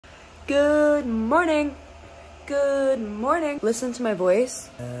Good morning. Good morning. Listen to my voice.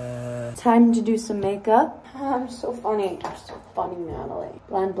 Time to do some makeup. I'm so funny. You're so funny, Natalie.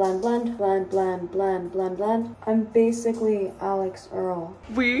 Blend, blend, blend, blend, blend, blend, blend, blend. I'm basically Alex Earl.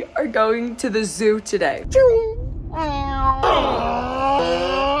 We are going to the zoo today.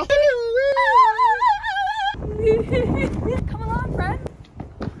 Come along, friend.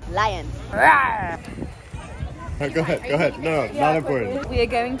 Lion. Go ahead. No, not important. We are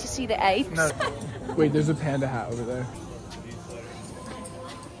going to see the apes. No. Wait, there's a panda hat over there.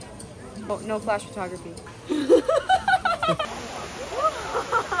 Oh, no flash photography.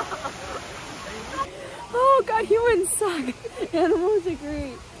 Oh God, humans suck. Animals are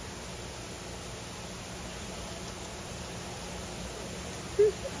great.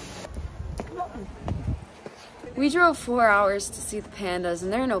 We drove 4 hours to see the pandas,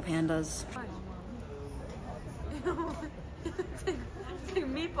 and there are no pandas.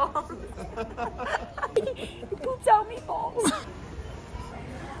 Meatballs. He poops out meatballs.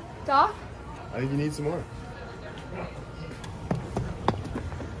 Doc? I think you need some more.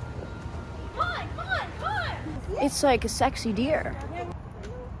 Come on. It's like a sexy deer.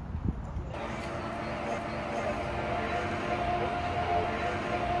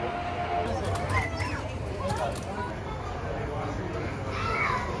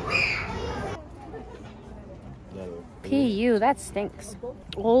 PU, that stinks.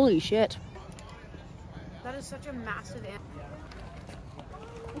 Holy shit. That is such a massive animal.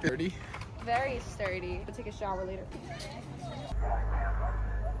 Dirty. Very sturdy. I'll take a shower later.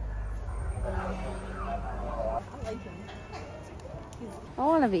 I like him. I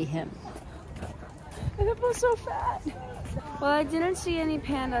want to be him. And it was so fat. Well, I didn't see any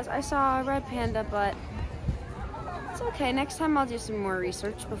pandas. I saw a red panda, but it's okay. Next time I'll do some more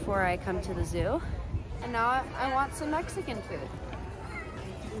research before I come to the zoo. And now I want some Mexican food.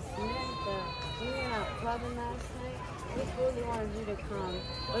 We went out clubbing last night. We really wanted you to come,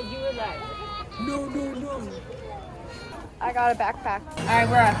 but you were like, no. I got a backpack. All right,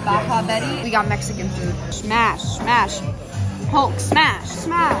 we're at Baja Betty. We got Mexican food. Smash, smash. Hulk, smash,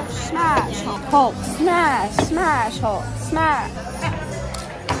 smash, smash. Hulk, smash, smash, Hulk, smash.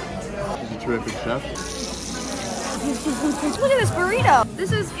 He's a terrific chef. Look at this burrito.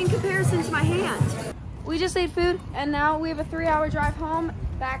 This is in comparison to my hand. We just ate food, and now we have a 3-hour drive home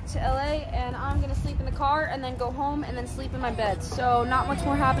back to LA, and I'm gonna sleep in the car and then go home and then sleep in my bed. So not much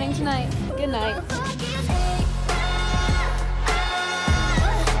more happening tonight. Good night.